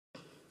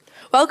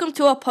Welcome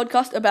to our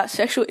podcast about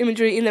sexual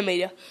imagery in the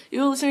media.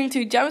 You're listening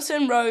to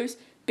Jamison, Rose,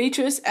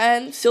 Beatrice,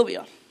 and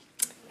Sylvia,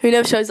 who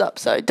never shows up,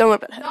 so don't worry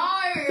about her.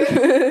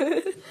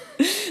 No!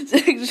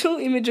 Sexual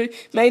imagery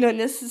may not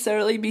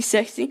necessarily be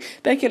sexy,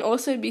 but it can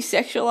also be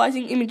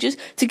sexualizing images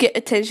to get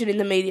attention in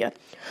the media.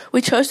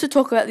 We chose to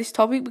talk about this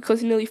topic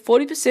because nearly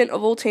 40%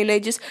 of all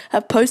teenagers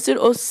have posted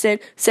or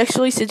sent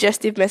sexually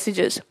suggestive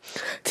messages.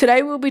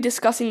 Today we'll be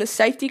discussing the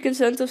safety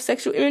concerns of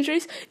sexual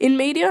imageries in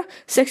media,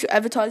 sexual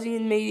advertising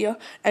in media,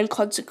 and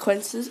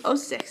consequences of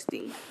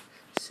sexting.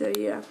 So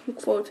yeah,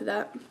 look forward to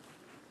that.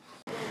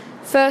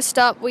 First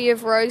up, we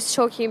have Rose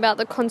talking about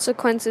the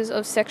consequences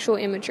of sexual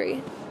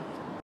imagery.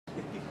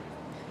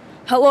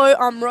 Hello,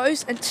 I'm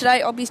Rose, and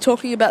today I'll be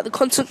talking about the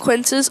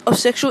consequences of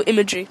sexual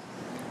imagery.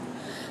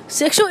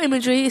 Sexual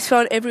imagery is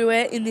found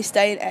everywhere in this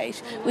day and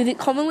age, with it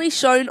commonly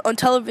shown on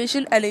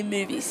television and in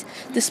movies,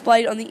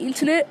 displayed on the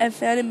internet and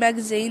found in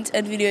magazines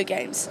and video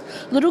games.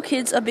 Little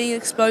kids are being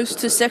exposed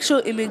to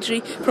sexual imagery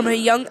from a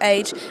young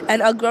age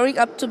and are growing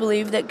up to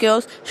believe that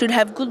girls should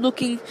have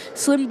good-looking,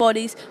 slim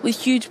bodies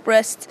with huge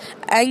breasts,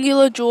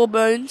 angular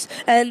jawbones,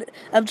 and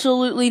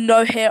absolutely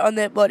no hair on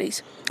their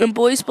bodies, and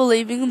boys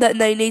believing that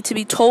they need to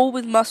be tall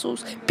with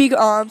muscles, big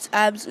arms,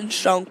 abs, and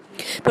strong.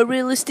 But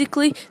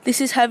realistically, this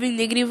is having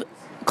negative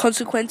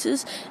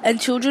consequences, and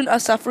children are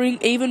suffering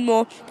even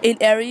more in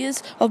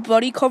areas of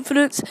body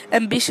confidence,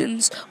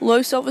 ambitions,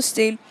 low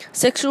self-esteem,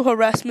 sexual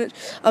harassment,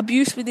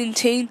 abuse within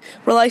teen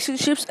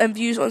relationships, and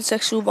views on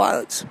sexual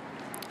violence.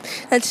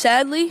 And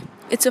sadly,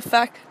 it's a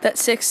fact that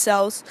sex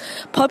sells.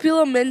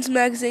 Popular men's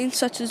magazines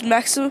such as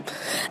Maxim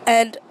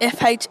and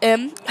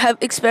FHM have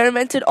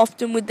experimented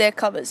often with their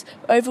covers.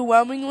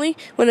 Overwhelmingly,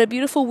 when a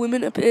beautiful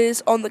woman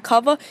appears on the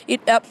cover,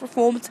 it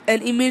outperforms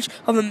an image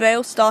of a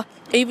male star,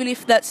 even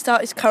if that star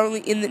is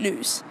currently in the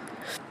news.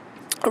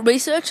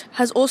 Research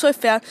has also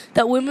found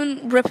that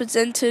women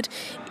represented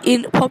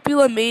in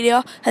popular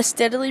media has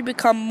steadily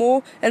become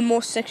more and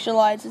more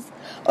sexualized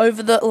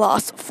over the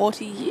last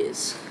 40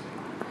 years.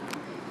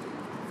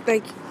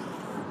 Thank you.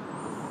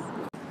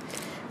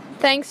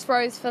 Thanks,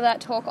 Rose, for that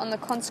talk on the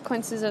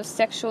consequences of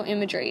sexual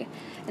imagery.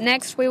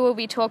 Next, we will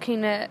be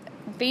talking to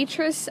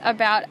Beatrice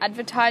about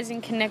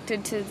advertising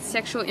connected to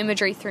sexual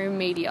imagery through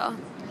media.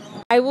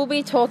 I will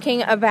be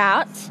talking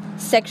about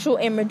sexual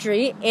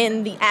imagery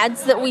in the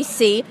ads that we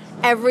see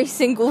every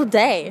single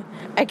day,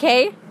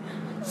 okay?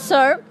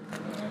 So,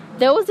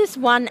 there was this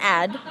one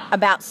ad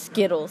about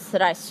Skittles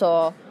that I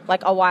saw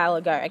like a while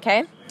ago,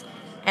 okay?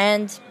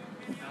 And,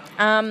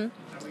 fun.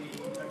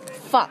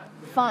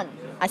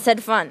 I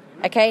said fun,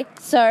 okay?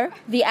 So,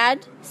 the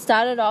ad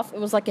started off, it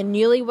was like a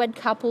newlywed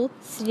couple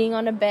sitting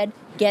on a bed,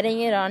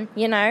 getting it on,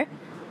 you know,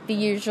 the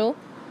usual.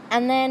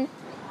 And then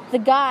the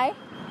guy,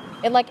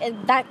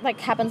 that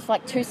happens for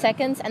like 2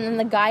 seconds, and then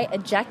the guy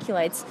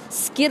ejaculates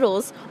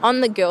Skittles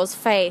on the girl's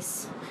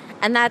face.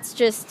 And that's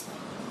just,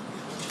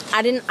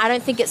 I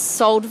don't think it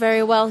sold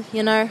very well,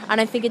 you know? I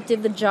don't think it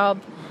did the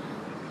job,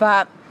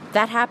 but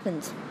that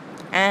happened.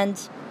 And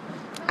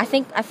I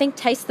think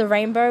Taste the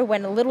Rainbow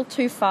went a little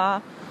too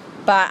far,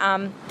 but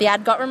the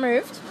ad got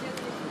removed,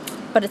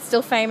 but it's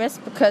still famous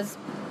because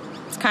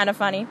it's kind of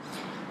funny.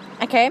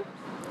 Okay?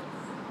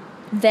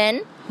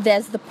 Then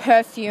there's the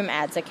perfume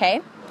ads,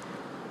 okay?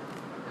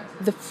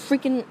 The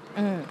freaking...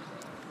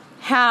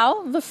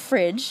 How the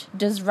fridge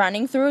does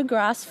running through a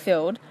grass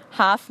field,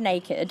 half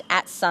naked,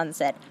 at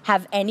sunset,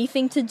 have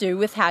anything to do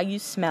with how you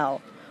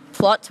smell?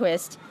 Plot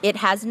twist, it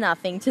has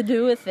nothing to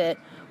do with it.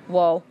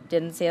 Whoa,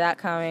 didn't see that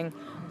coming.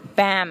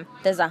 Bam,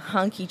 there's a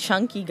hunky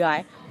chunky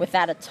guy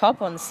without a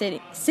top on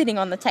sitting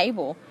on the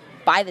table.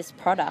 Buy this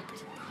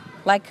product.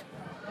 Like,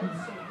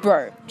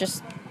 bro,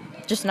 just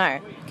know,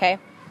 okay?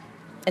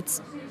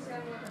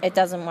 It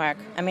doesn't work.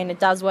 I mean,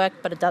 it does work,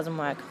 but it doesn't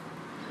work.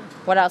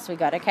 What else we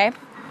got, okay?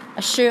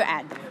 A shoe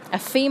ad. A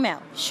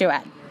female shoe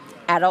ad.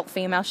 Adult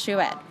female shoe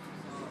ad.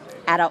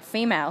 Adult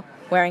female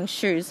wearing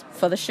shoes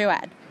for the shoe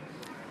ad.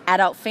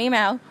 Adult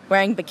female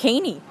wearing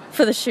bikini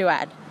for the shoe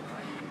ad.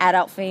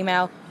 Adult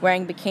female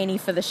wearing bikini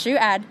for the shoe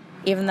ad,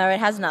 even though it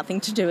has nothing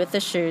to do with the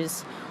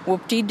shoes.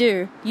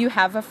 Whoop-de-doo, you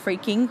have a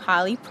freaking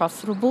highly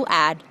profitable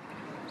ad.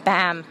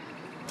 Bam.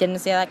 Didn't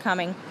see that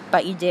coming,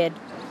 but you did.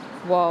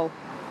 Whoa.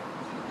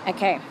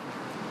 Okay.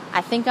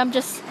 I think I'm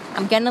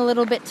getting a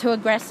little bit too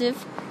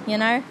aggressive, you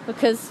know,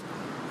 because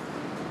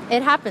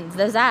it happens.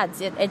 There's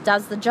ads. It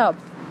does the job.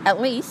 At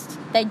least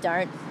they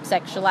don't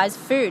sexualize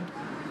food.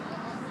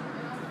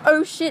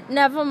 Oh shit,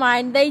 never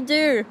mind. They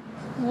do.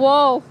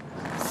 Whoa.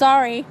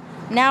 Sorry,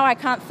 now I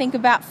can't think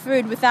about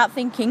food without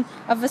thinking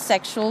of a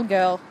sexual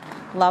girl.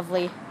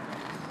 Lovely.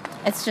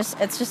 It's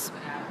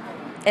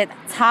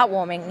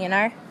heartwarming, you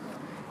know?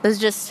 There's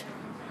just,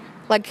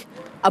 like,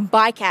 a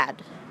bike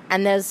ad,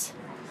 and there's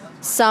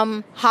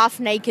some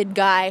half-naked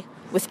guy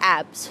with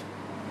abs.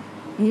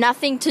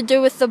 Nothing to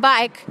do with the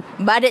bike,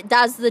 but it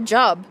does the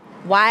job.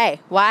 Why?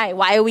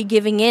 Why are we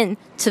giving in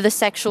to the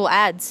sexual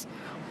ads?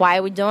 Why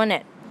are we doing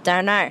it?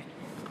 Don't know.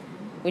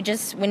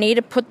 We need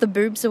to put the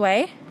boobs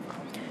away.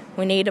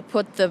 We need to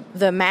put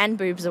the man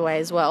boobs away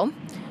as well,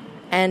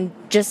 and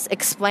just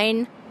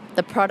explain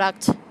the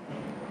product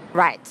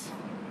right.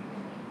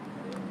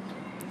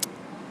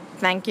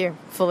 Thank you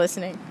for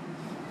listening.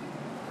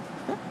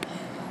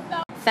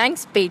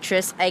 Thanks,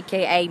 Beatrice,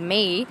 aka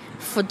me,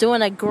 for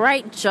doing a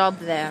great job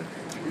there.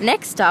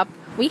 Next up,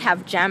 we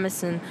have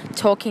Jamison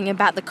talking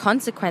about the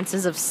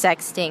consequences of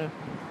sexting.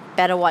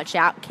 Better watch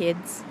out,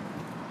 kids.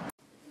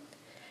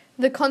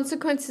 The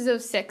consequences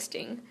of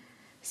sexting.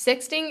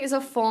 Sexting is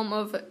a form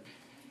of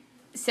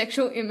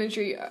sexual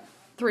imagery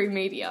through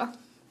media.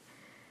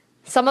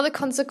 Some of the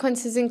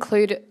consequences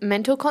include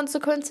mental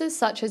consequences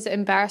such as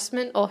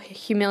embarrassment or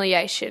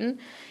humiliation.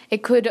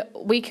 It could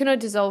weaken or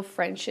dissolve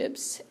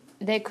friendships.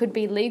 There could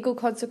be legal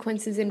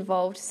consequences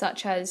involved,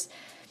 such as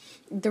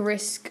the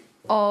risk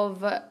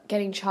of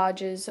getting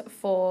charges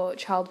for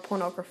child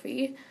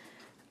pornography.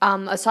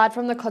 Aside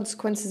from the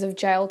consequences of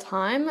jail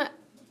time,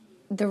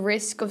 the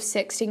risk of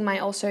sexting may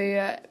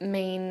also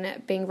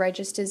mean being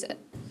registered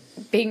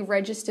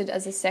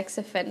as a sex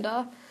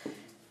offender.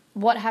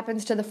 What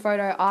happens to the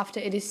photo after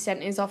it is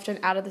sent is often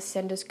out of the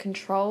sender's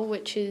control,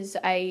 which is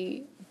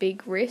a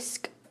big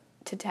risk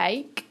to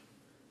take.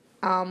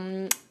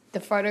 The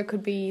photo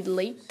could be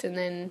leaked and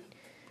then,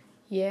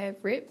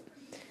 rip.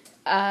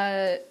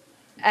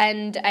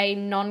 And a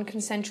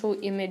non-consensual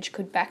image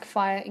could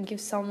backfire and give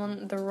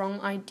someone the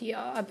wrong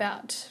idea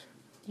about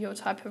your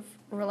type of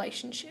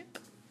relationship.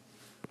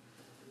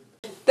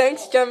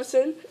 Thanks,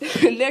 Jamison.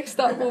 Next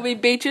up will be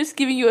Beatrice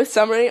giving you a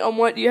summary on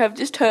what you have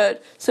just heard.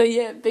 So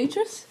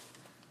Beatrice?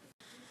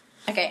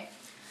 Okay.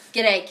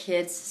 G'day,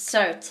 kids.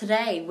 So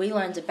today we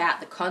learned about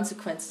the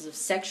consequences of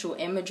sexual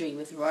imagery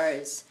with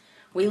Rose.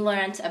 We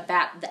learned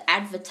about the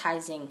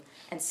advertising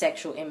and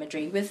sexual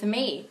imagery with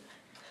me.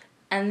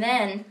 And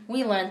then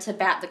we learned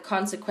about the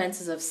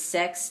consequences of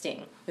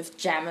sexting with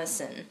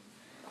Jamison.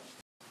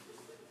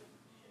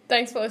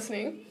 Thanks for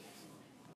listening.